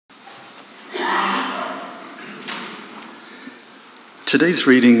Today's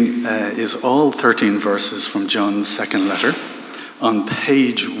reading is all 13 verses from John's second letter on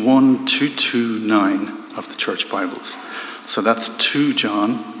page 1229 of the Church Bibles. So that's 2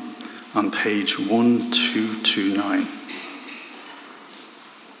 John on page 1229.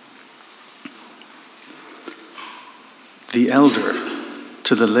 The elder,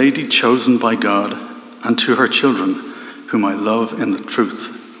 to the lady chosen by God, and to her children, whom I love in the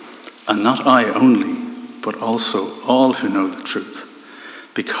truth, and not I only, but also all who know the truth,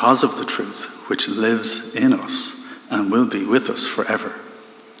 because of the truth which lives in us and will be with us forever.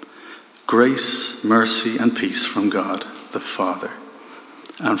 Grace, mercy, and peace from God, the Father,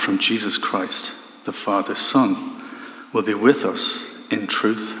 and from Jesus Christ, the Father's Son, will be with us in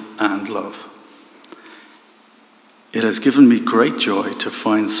truth and love. It has given me great joy to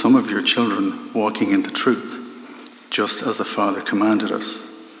find some of your children walking in the truth, just as the Father commanded us.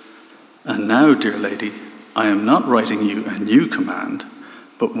 And now, dear lady, I am not writing you a new command,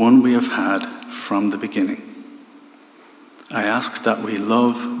 but one we have had from the beginning. I ask that we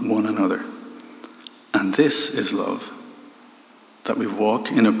love one another. And this is love, that we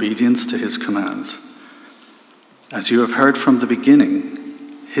walk in obedience to his commands. As you have heard from the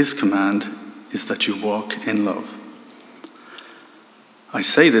beginning, his command is that you walk in love. I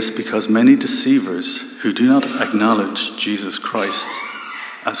say this because many deceivers who do not acknowledge Jesus Christ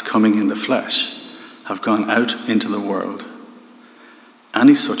as coming in the flesh have gone out into the world.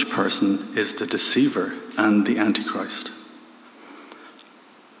 Any such person is the deceiver and the Antichrist.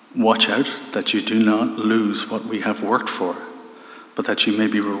 Watch out that you do not lose what we have worked for, but that you may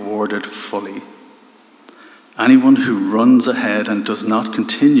be rewarded fully. Anyone who runs ahead and does not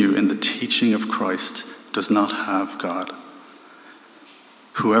continue in the teaching of Christ does not have God.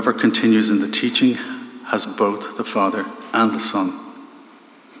 Whoever continues in the teaching has both the Father and the Son.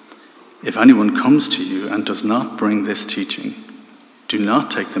 If anyone comes to you and does not bring this teaching, do not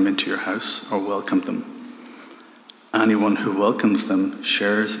take them into your house or welcome them. Anyone who welcomes them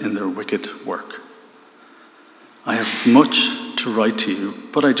shares in their wicked work. I have much to write to you,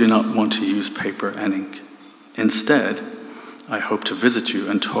 but I do not want to use paper and ink. Instead, I hope to visit you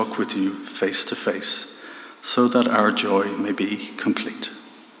and talk with you face to face, so that our joy may be complete.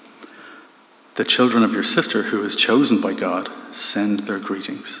 The children of your sister who is chosen by God send their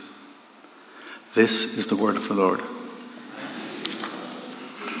greetings. This is the word of the Lord.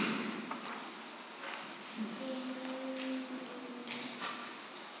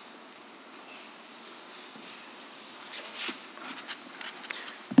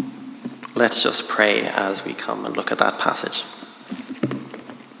 Let's just pray as we come and look at that passage.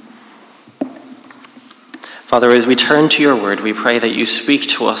 Father, as we turn to your word, we pray that you speak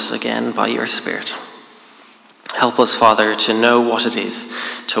to us again by your Spirit. Help us, Father, to know what it is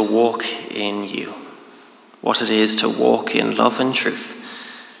to walk in you, what it is to walk in love and truth,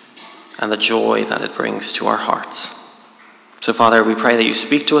 and the joy that it brings to our hearts. So, Father, we pray that you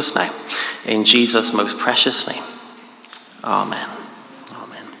speak to us now, in Jesus' most precious name. Amen.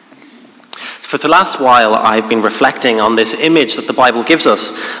 For the last while, I've been reflecting on this image that the Bible gives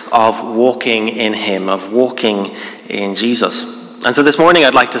us of walking in him, of walking in Jesus. And so this morning,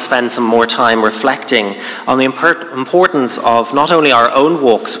 I'd like to spend some more time reflecting on the importance of not only our own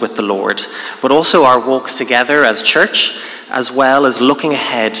walks with the Lord, but also our walks together as church, as well as looking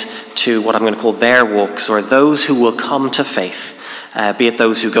ahead to what I'm going to call their walks, or those who will come to faith, be it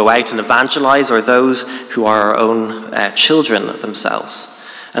those who go out and evangelize, or those who are our own children themselves.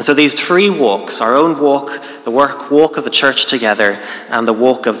 And so these three walks, our own walk, the walk of the church together, and the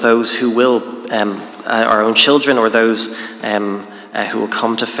walk of those who will, our own children, or those who will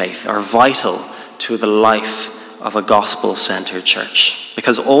come to faith, are vital to the life of a gospel-centered church.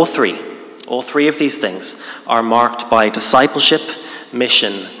 Because all three of these things are marked by discipleship,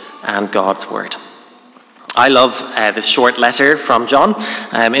 mission, and God's word. I love this short letter from John,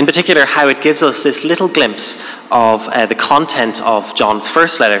 in particular how it gives us this little glimpse of the content of John's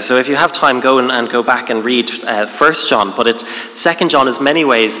first letter. So if you have time, go back and read 1 John. But 2 John is many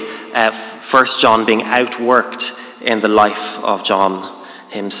ways 1 John being outworked in the life of John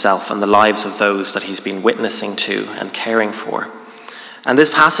himself and the lives of those that he's been witnessing to and caring for. And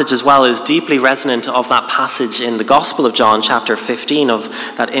this passage as well is deeply resonant of that passage in the Gospel of John, chapter 15, of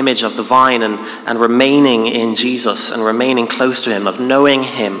that image of the vine and remaining in Jesus and remaining close to him, of knowing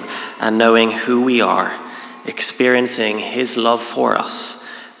him and knowing who we are, experiencing his love for us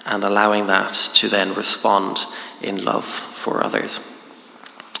and allowing that to then respond in love for others.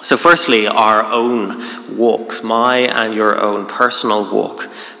 So firstly, our own walks, my and your own personal walk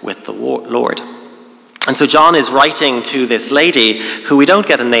with the Lord. And so John is writing to this lady who we don't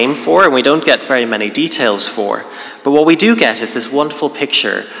get a name for and we don't get very many details for. But what we do get is this wonderful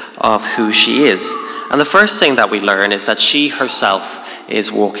picture of who she is. And the first thing that we learn is that she herself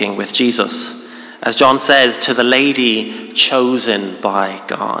is walking with Jesus. As John says, to the lady chosen by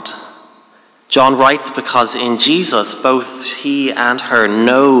God. John writes because in Jesus, both he and her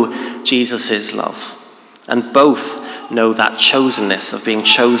know Jesus' love. And both know that chosenness of being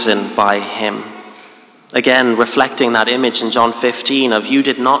chosen by him. Again, reflecting that image in John 15 of you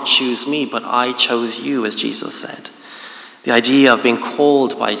did not choose me, but I chose you, as Jesus said. The idea of being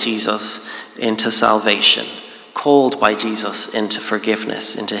called by Jesus into salvation, called by Jesus into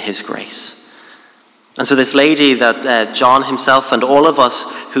forgiveness, into his grace. And so this lady that John himself and all of us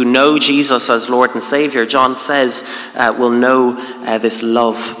who know Jesus as Lord and Savior, John says, will know this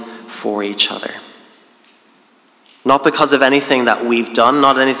love for each other. Not because of anything that we've done,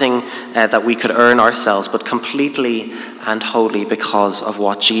 not anything that we could earn ourselves, but completely and wholly because of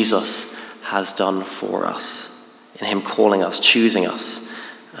what Jesus has done for us, in him calling us, choosing us,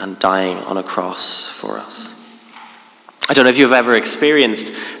 and dying on a cross for us. I don't know if you've ever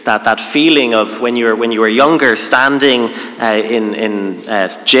experienced that feeling of when you were younger, standing in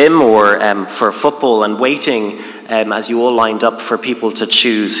gym or for football and waiting as you all lined up for people to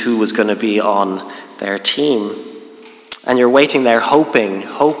choose who was going to be on their team. And you're waiting there hoping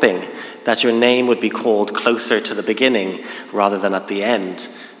that your name would be called closer to the beginning rather than at the end.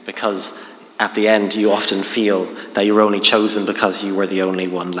 Because at the end you often feel that you're only chosen because you were the only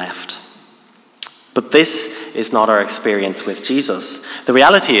one left. But this is not our experience with Jesus. The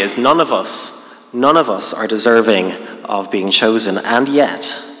reality is none of us are deserving of being chosen. And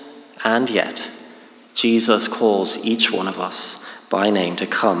yet, Jesus calls each one of us by name to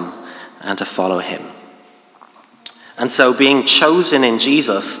come and to follow him. And so being chosen in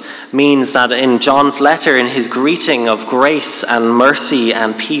Jesus means that in John's letter, in his greeting of grace and mercy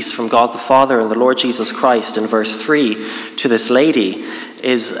and peace from God the Father and the Lord Jesus Christ in verse 3 to this lady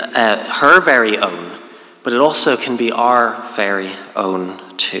is her very own, but it also can be our very own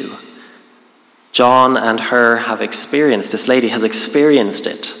too. John and her have experienced, this lady has experienced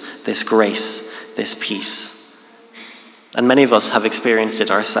it, this grace, this peace. And many of us have experienced it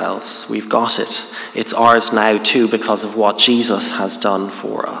ourselves. We've got it. It's ours now too because of what Jesus has done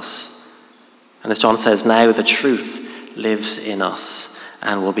for us. And as John says, now the truth lives in us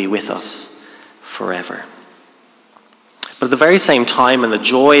and will be with us forever. But at the very same time, and the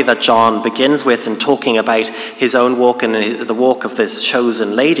joy that John begins with in talking about his own walk and the walk of this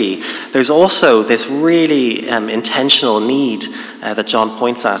chosen lady, there's also this really intentional need that John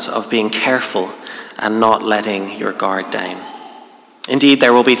points at of being careful and not letting your guard down. Indeed,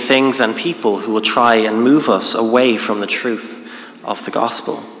 there will be things and people who will try and move us away from the truth of the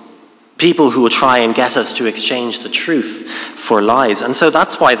gospel. People who will try and get us to exchange the truth for lies. And so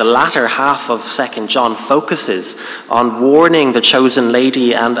that's why the latter half of 2 John focuses on warning the chosen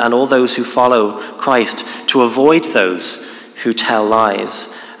lady and all those who follow Christ to avoid those who tell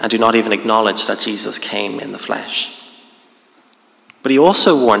lies and do not even acknowledge that Jesus came in the flesh. But he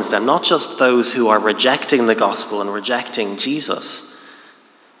also warns them, not just those who are rejecting the gospel and rejecting Jesus,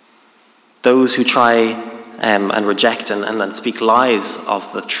 those who try and reject and speak lies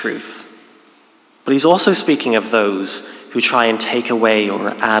of the truth. But he's also speaking of those who try and take away or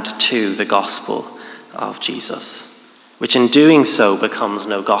add to the gospel of Jesus, which in doing so becomes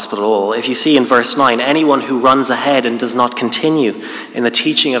no gospel at all. If you see in verse 9, anyone who runs ahead and does not continue in the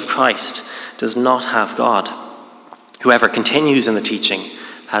teaching of Christ does not have God. Whoever continues in the teaching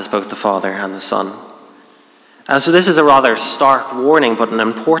has both the Father and the Son. And so this is a rather stark warning, but an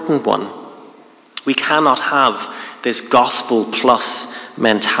important one. We cannot have this gospel plus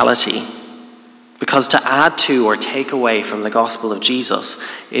mentality, because to add to or take away from the gospel of Jesus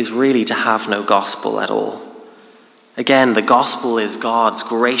is really to have no gospel at all. Again, the gospel is God's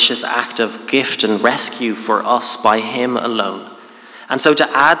gracious act of gift and rescue for us by him alone. And so to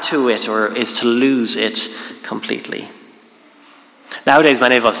add to it is to lose it completely. Nowadays,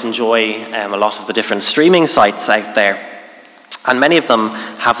 many of us enjoy a lot of the different streaming sites out there. And many of them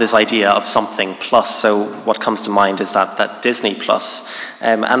have this idea of something plus. So what comes to mind is that Disney Plus.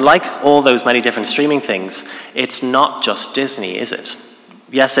 And like all those many different streaming things, it's not just Disney, is it?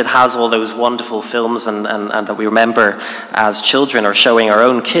 Yes, it has all those wonderful films and that we remember as children or showing our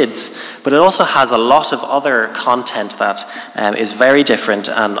own kids, but it also has a lot of other content that is very different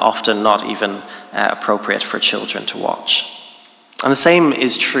and often not even appropriate for children to watch. And the same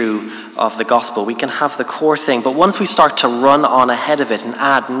is true of the gospel. We can have the core thing, but once we start to run on ahead of it and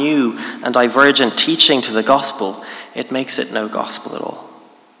add new and divergent teaching to the gospel, it makes it no gospel at all.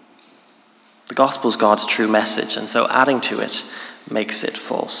 The gospel is God's true message, and so adding to it makes it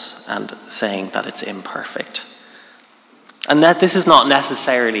false and saying that it's imperfect. And that this is not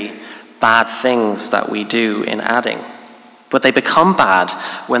necessarily bad things that we do in adding, but they become bad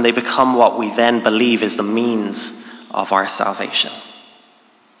when they become what we then believe is the means of our salvation,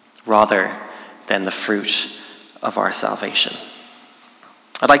 rather than the fruit of our salvation.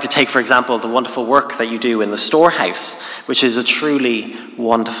 I'd like to take, for example, the wonderful work that you do in the storehouse, which is a truly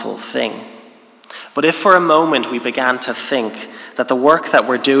wonderful thing. But if for a moment we began to think that the work that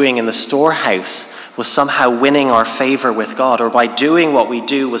we're doing in the storehouse was somehow winning our favor with God, or by doing what we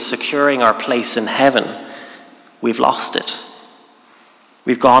do was securing our place in heaven, we've lost it.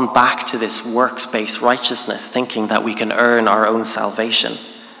 We've gone back to this works-based righteousness, thinking that we can earn our own salvation.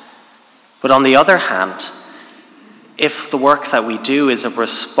 But on the other hand, if the work that we do is a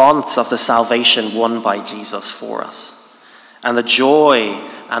response of the salvation won by Jesus for us, and the joy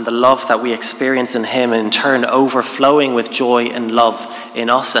and the love that we experience in him, in turn overflowing with joy and love in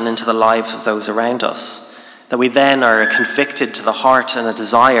us and into the lives of those around us, that we then are convicted to the heart and a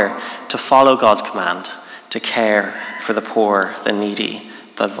desire to follow God's command, to care for the poor, the needy,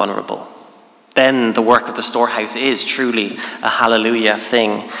 the vulnerable. Then the work of the storehouse is truly a hallelujah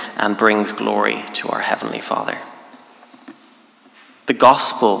thing and brings glory to our Heavenly Father. The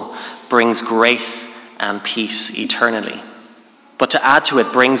gospel brings grace and peace eternally, but to add to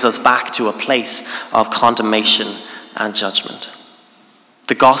it brings us back to a place of condemnation and judgment.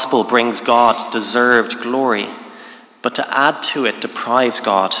 The gospel brings God deserved glory, but to add to it deprives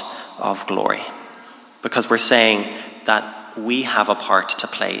God of glory, because we're saying that we have a part to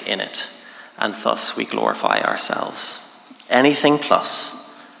play in it, and thus we glorify ourselves. Anything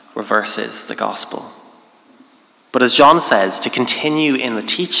plus reverses the gospel. But as John says, to continue in the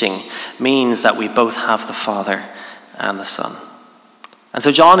teaching means that we both have the Father and the Son. And so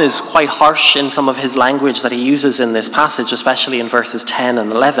John is quite harsh in some of his language that he uses in this passage, especially in verses 10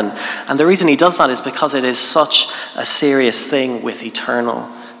 and 11. And the reason he does that is because it is such a serious thing with eternal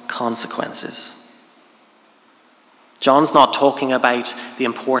consequences. John's not talking about the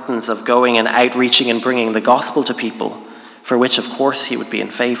importance of going and outreaching and bringing the gospel to people, for which of course he would be in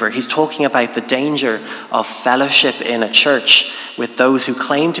favor. He's talking about the danger of fellowship in a church with those who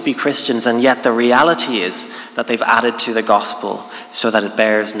claim to be Christians, and yet the reality is that they've added to the gospel so that it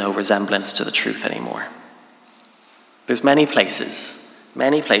bears no resemblance to the truth anymore. There's many places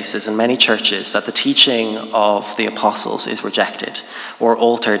and many churches that the teaching of the apostles is rejected or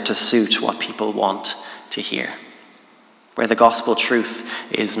altered to suit what people want to hear, where the gospel truth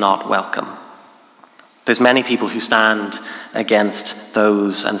is not welcome. There's many people who stand against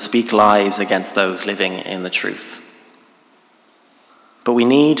those and speak lies against those living in the truth. But we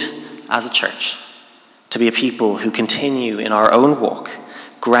need, as a church, to be a people who continue in our own walk,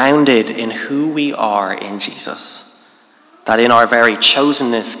 grounded in who we are in Jesus, that in our very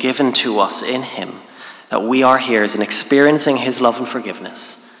chosenness given to us in him, that we are here as in experiencing his love and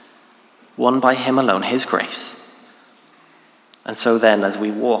forgiveness, won by him alone, his grace. And so then, as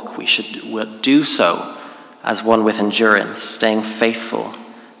we walk, we should do so as one with endurance, staying faithful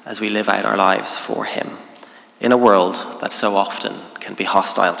as we live out our lives for him in a world that so often can be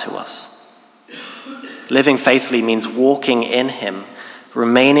hostile to us. Living faithfully means walking in him,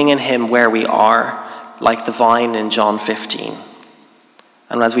 remaining in him where we are, like the vine in John 15.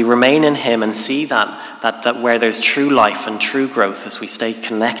 And as we remain in him and see that where there's true life and true growth as we stay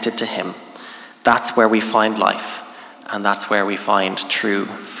connected to him, that's where we find life. And that's where we find true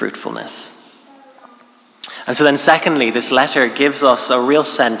fruitfulness. And so then secondly, this letter gives us a real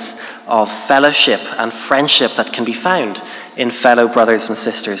sense of fellowship and friendship that can be found in fellow brothers and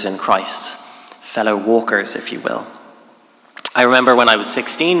sisters in Christ, fellow walkers, if you will. I remember when I was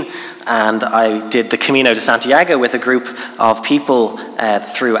 16 and I did the Camino de Santiago with a group of people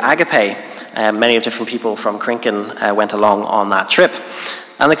through Agape. Many of different people from Crinkin went along on that trip.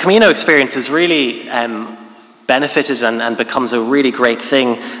 And the Camino experience is really benefited and becomes a really great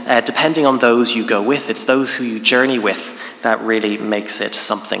thing depending on those you go with. It's those who you journey with that really makes it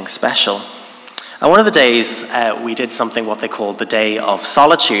something special. And one of the days we did something what they called the Day of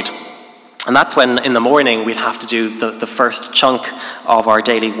Solitude. And that's when in the morning we'd have to do the first chunk of our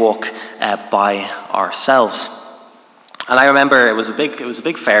daily walk by ourselves. And I remember it was a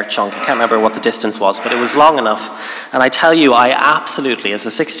big fair chunk. I can't remember what the distance was, but it was long enough. And I tell you, as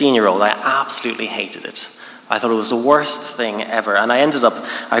a 16-year-old, I absolutely hated it. I thought it was the worst thing ever. And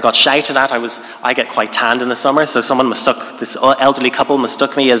I got shouted at. I get quite tanned in the summer, so this elderly couple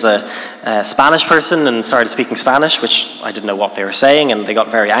mistook me as a Spanish person and started speaking Spanish, which I didn't know what they were saying, and they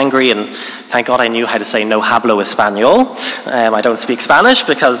got very angry, and thank God I knew how to say no hablo español. I don't speak Spanish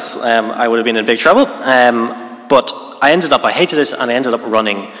because I would have been in big trouble. But I hated it, and I ended up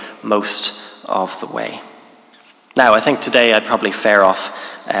running most of the way. Now, I think today I'd probably fare off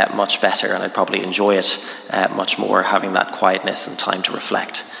much better, and I'd probably enjoy it much more, having that quietness and time to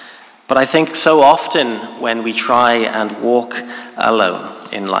reflect. But I think so often when we try and walk alone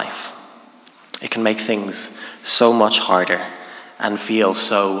in life, it can make things so much harder and feel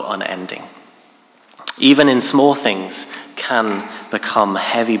so unending. Even in small things can become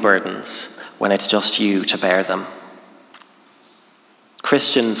heavy burdens when it's just you to bear them.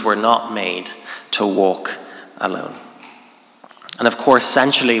 Christians were not made to walk alone. And of course,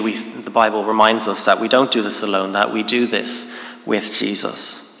 centrally, the Bible reminds us that we don't do this alone, that we do this with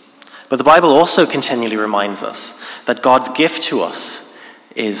Jesus. But the Bible also continually reminds us that God's gift to us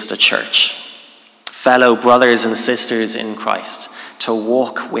is the church, fellow brothers and sisters in Christ, to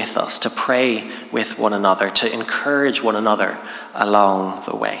walk with us, to pray with one another, to encourage one another along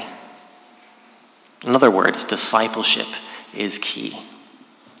the way. In other words, discipleship is key.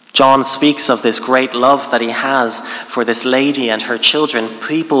 John speaks of this great love that he has for this lady and her children,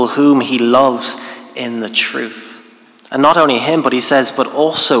 people whom he loves in the truth. And not only him, but he says, but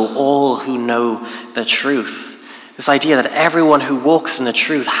also all who know the truth. This idea that everyone who walks in the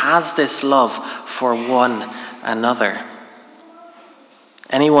truth has this love for one another.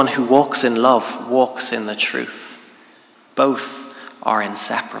 Anyone who walks in love walks in the truth. Both are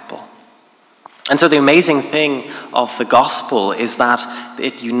inseparable. And so the amazing thing of the gospel is that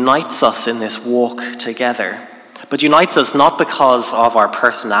it unites us in this walk together, but unites us not because of our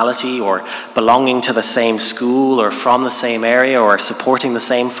personality or belonging to the same school or from the same area or supporting the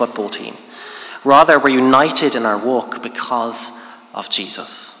same football team. Rather, we're united in our walk because of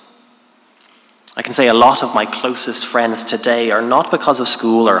Jesus. I can say a lot of my closest friends today are not because of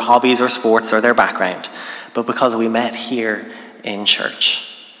school or hobbies or sports or their background, but because we met here in church.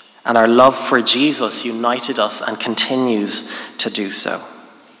 And our love for Jesus united us and continues to do so.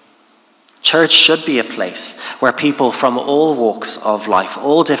 Church should be a place where people from all walks of life,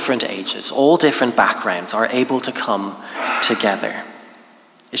 all different ages, all different backgrounds are able to come together.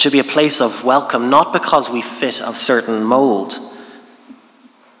 It should be a place of welcome, not because we fit a certain mold,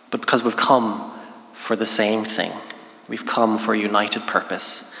 but because we've come for the same thing. We've come for a united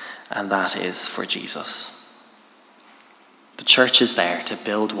purpose, and that is for Jesus. The church is there to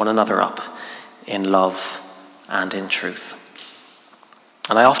build one another up in love and in truth.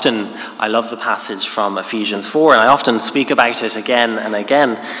 And I love the passage from Ephesians 4, and I often speak about it again and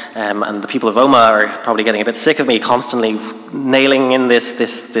again. And the people of Oma are probably getting a bit sick of me constantly nailing in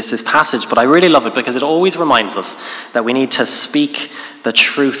this passage, but I really love it because it always reminds us that we need to speak the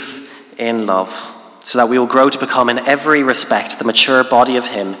truth in love, so that we will grow to become in every respect the mature body of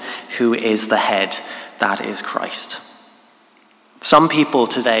him who is the head, that is Christ. Some people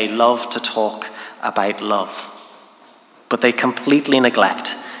today love to talk about love, but they completely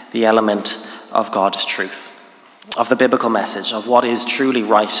neglect the element of God's truth, of the biblical message, of what is truly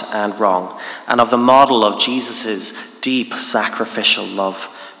right and wrong, and of the model of Jesus' deep sacrificial love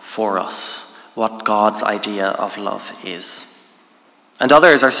for us, what God's idea of love is. And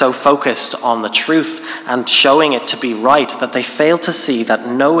others are so focused on the truth and showing it to be right that they fail to see that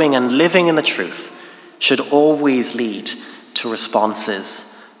knowing and living in the truth should always lead to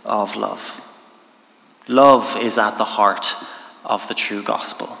responses of love. Love is at the heart of the true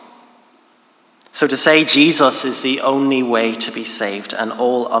gospel. So to say Jesus is the only way to be saved and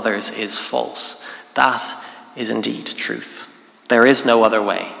all others is false, that is indeed truth. There is no other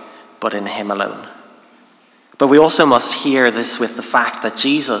way but in him alone. But we also must hear this with the fact that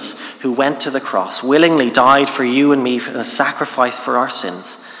Jesus, who went to the cross, willingly died for you and me as a sacrifice for our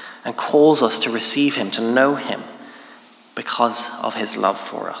sins, and calls us to receive him, to know him, because of his love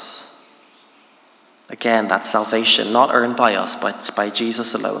for us. Again, that salvation not earned by us, but by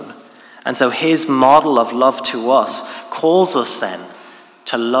Jesus alone. And so his model of love to us calls us then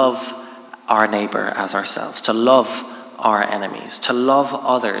to love our neighbor as ourselves, to love our enemies, to love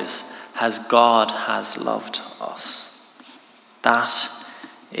others as God has loved us. That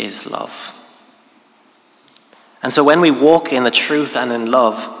is love. And so when we walk in the truth and in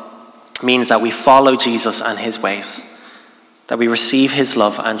love, means that we follow Jesus and his ways, that we receive his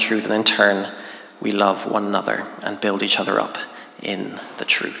love and truth, and in turn, we love one another and build each other up in the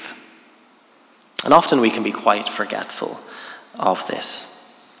truth. And often we can be quite forgetful of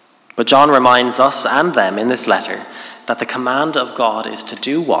this. But John reminds us and them in this letter that the command of God is to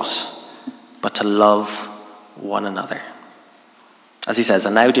do what? But to love one another. As he says,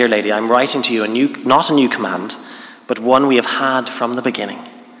 "And now, dear lady, I'm writing to you not a new command, but one we have had from the beginning.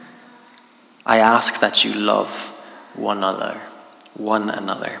 I ask that you love one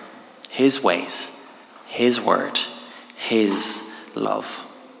another. His ways, his word, his love."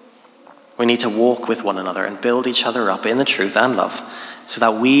 We need to walk with one another and build each other up in the truth and love, so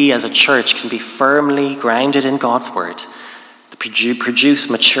that we as a church can be firmly grounded in God's word, to produce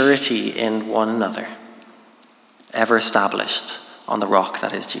maturity in one another, ever established on the rock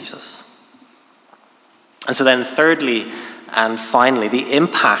that is Jesus. And so then thirdly and finally, the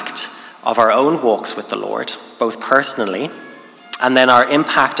impact of our own walks with the Lord, both personally and then our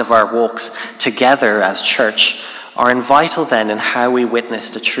impact of our walks together as church, are vital then in how we witness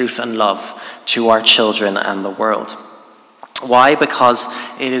the truth and love to our children and the world. Why? Because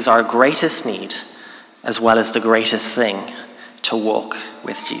it is our greatest need, as well as the greatest thing, to walk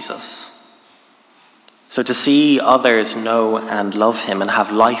with Jesus. So to see others know and love him and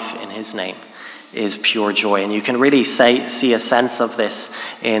have life in his name is pure joy. And you can really see a sense of this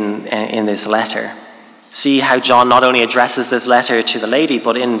in this letter. See how John not only addresses this letter to the lady,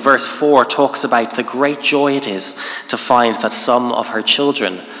 but in verse 4 talks about the great joy it is to find that some of her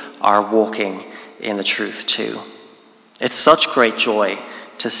children are walking in the truth too. It's such great joy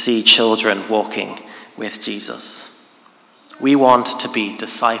to see children walking with Jesus. We want to be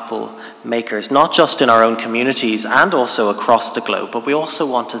disciple makers, not just in our own communities and also across the globe, but we also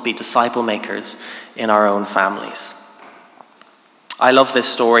want to be disciple makers in our own families. I love this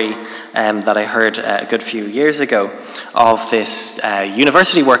story that I heard a good few years ago of this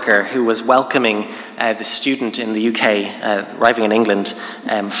university worker who was welcoming the student in the UK, arriving in England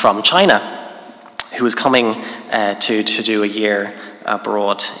from China, who was coming to do a year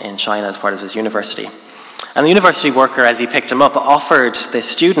abroad in China as part of his university. And the university worker, as he picked him up, offered this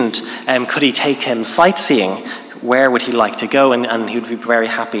student, could he take him sightseeing? Where would he like to go? And he would be very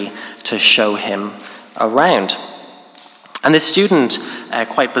happy to show him around. And this student,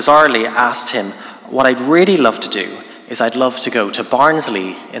 quite bizarrely, asked him, "What I'd really love to do is I'd love to go to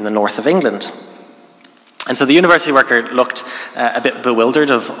Barnsley in the north of England." And so the university worker looked a bit bewildered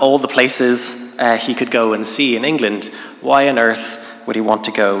of all the places he could go and see in England. Why on earth would he want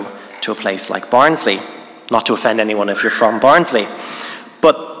to go to a place like Barnsley? Not to offend anyone if you're from Barnsley.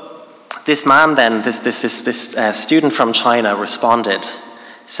 But this man then, this student from China responded,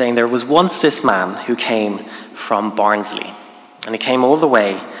 saying there was once this man who came from Barnsley, and he came all the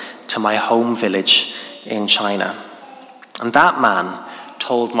way to my home village in China. And that man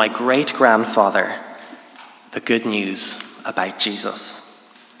told my great-grandfather the good news about Jesus.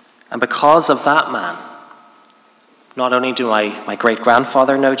 And because of that man, not only do my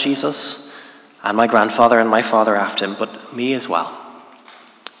great-grandfather know Jesus, and my grandfather and my father after him, but me as well.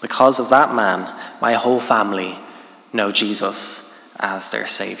 Because of that man, my whole family know Jesus as their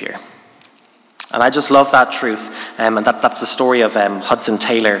Savior. And I just love that truth, and that's the story of Hudson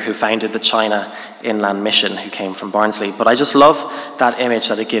Taylor, who founded the China Inland Mission, who came from Barnsley. But I just love that image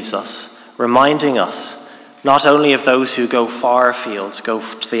that it gives us, reminding us not only of those who go far afield, go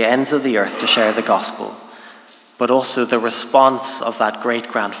to the ends of the earth to share the gospel, but also the response of that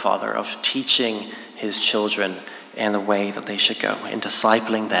great-grandfather of teaching his children in the way that they should go, in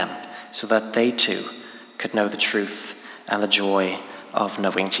discipling them, so that they too could know the truth and the joy of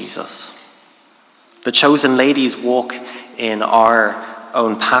knowing Jesus. The chosen lady's walk in our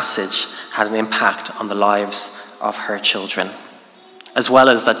own passage had an impact on the lives of her children, as well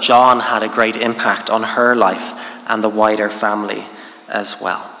as that John had a great impact on her life and the wider family as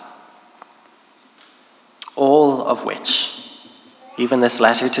well. All of which, even this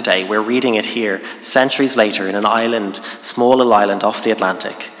letter today, we're reading it here centuries later in an island, small little island off the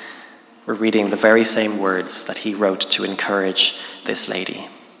Atlantic. We're reading the very same words that he wrote to encourage this lady.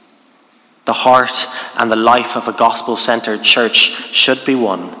 The heart and the life of a gospel-centered church should be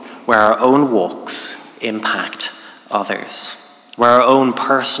one where our own walks impact others, where our own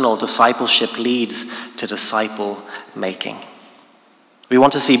personal discipleship leads to disciple making. We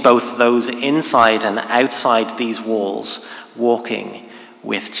want to see both those inside and outside these walls walking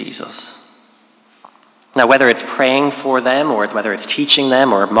with Jesus. Now, whether it's praying for them, or whether it's teaching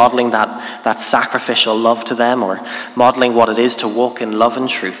them, or modeling that sacrificial love to them, or modeling what it is to walk in love and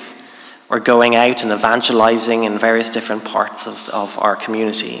truth, or going out and evangelizing in various different parts of our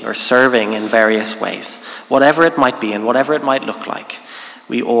community, or serving in various ways, whatever it might be and whatever it might look like,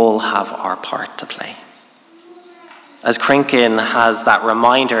 we all have our part to play. As Crinkin has that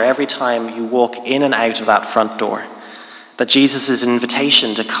reminder every time you walk in and out of that front door, that Jesus'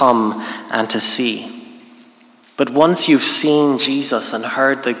 invitation to come and to see. But once you've seen Jesus and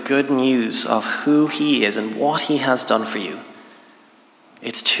heard the good news of who he is and what he has done for you,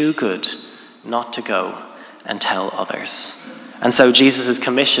 it's too good not to go and tell others. And so Jesus'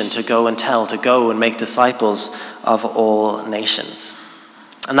 commission to go and make disciples of all nations.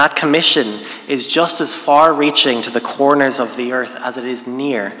 And that commission is just as far-reaching to the corners of the earth as it is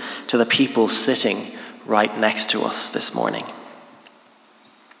near to the people sitting right next to us this morning.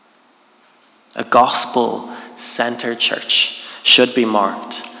 A gospel-centered church should be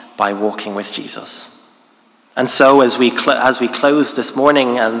marked by walking with Jesus. And so as we close this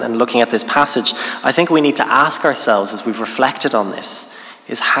morning and looking at this passage, I think we need to ask ourselves, as we've reflected on this,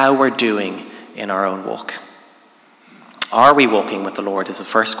 is how we're doing in our own walk. Are we walking with the Lord is the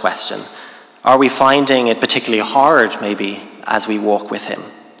first question. Are we finding it particularly hard, maybe, as we walk with him?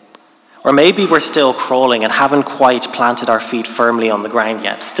 Or maybe we're still crawling and haven't quite planted our feet firmly on the ground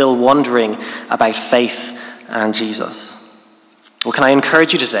yet, still wondering about faith and Jesus. Well, can I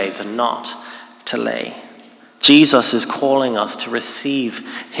encourage you today to not to lay? Jesus is calling us to receive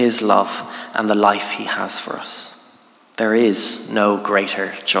his love and the life he has for us. There is no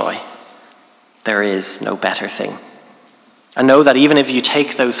greater joy. There is no better thing. And know that even if you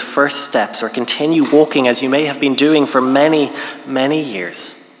take those first steps or continue walking as you may have been doing for many, many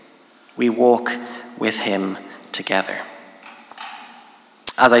years, we walk with him together.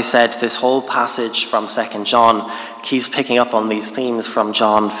 As I said, this whole passage from 2 John keeps picking up on these themes from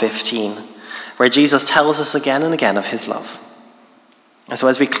John 15, where Jesus tells us again and again of his love. And so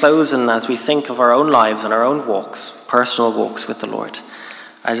as we close and as we think of our own lives and our own walks, personal walks with the Lord,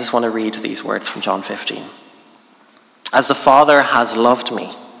 I just want to read these words from John 15. As the Father has loved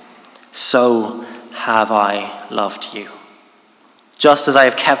me, so have I loved you. Just as I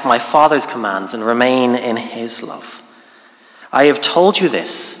have kept my Father's commands and remain in his love. I have told you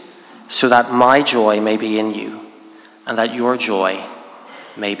this so that my joy may be in you and that your joy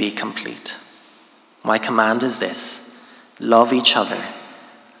may be complete. My command is this: love each other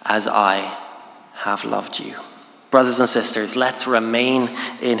as I have loved you. Brothers and sisters, let's remain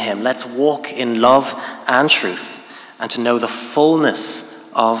in him. Let's walk in love and truth and to know the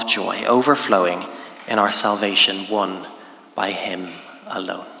fullness of joy overflowing in our salvation won by him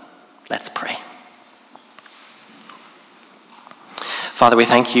alone. Let's pray. Father, we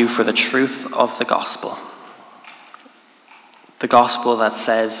thank you for the truth of the gospel. The gospel that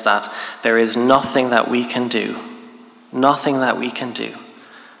says that there is nothing that we can do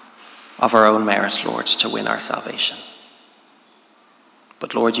of our own merit, Lord, to win our salvation.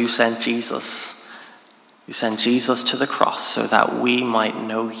 But Lord, you sent Jesus. You sent Jesus to the cross so that we might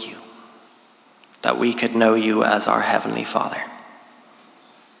know you, that we could know you as our Heavenly Father,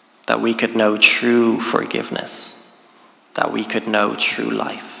 that we could know true forgiveness, that we could know true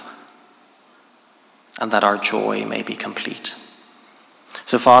life, and that our joy may be complete.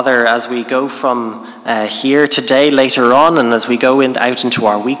 So, Father, as we go from here today, later on, and as we go out into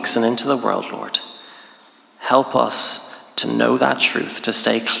our weeks and into the world, Lord, help us to know that truth, to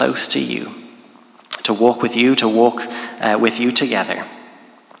stay close to you, to walk with you together,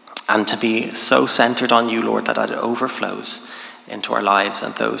 and to be so centered on you, Lord, that it overflows into our lives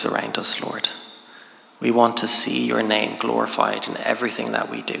and those around us, Lord. We want to see your name glorified in everything that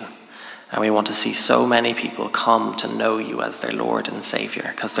we do. And we want to see so many people come to know you as their Lord and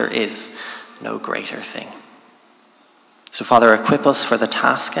Savior, because there is no greater thing. So, Father, equip us for the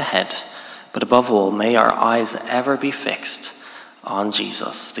task ahead, but above all, may our eyes ever be fixed on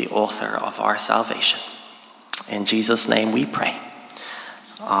Jesus, the author of our salvation. In Jesus' name we pray.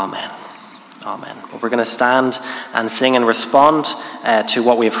 Amen. Amen. Well, we're going to stand and sing and respond to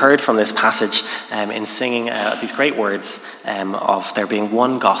what we've heard from this passage in singing these great words of there being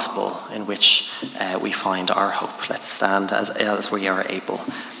one gospel in which we find our hope. Let's stand as we are able.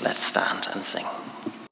 Let's stand and sing.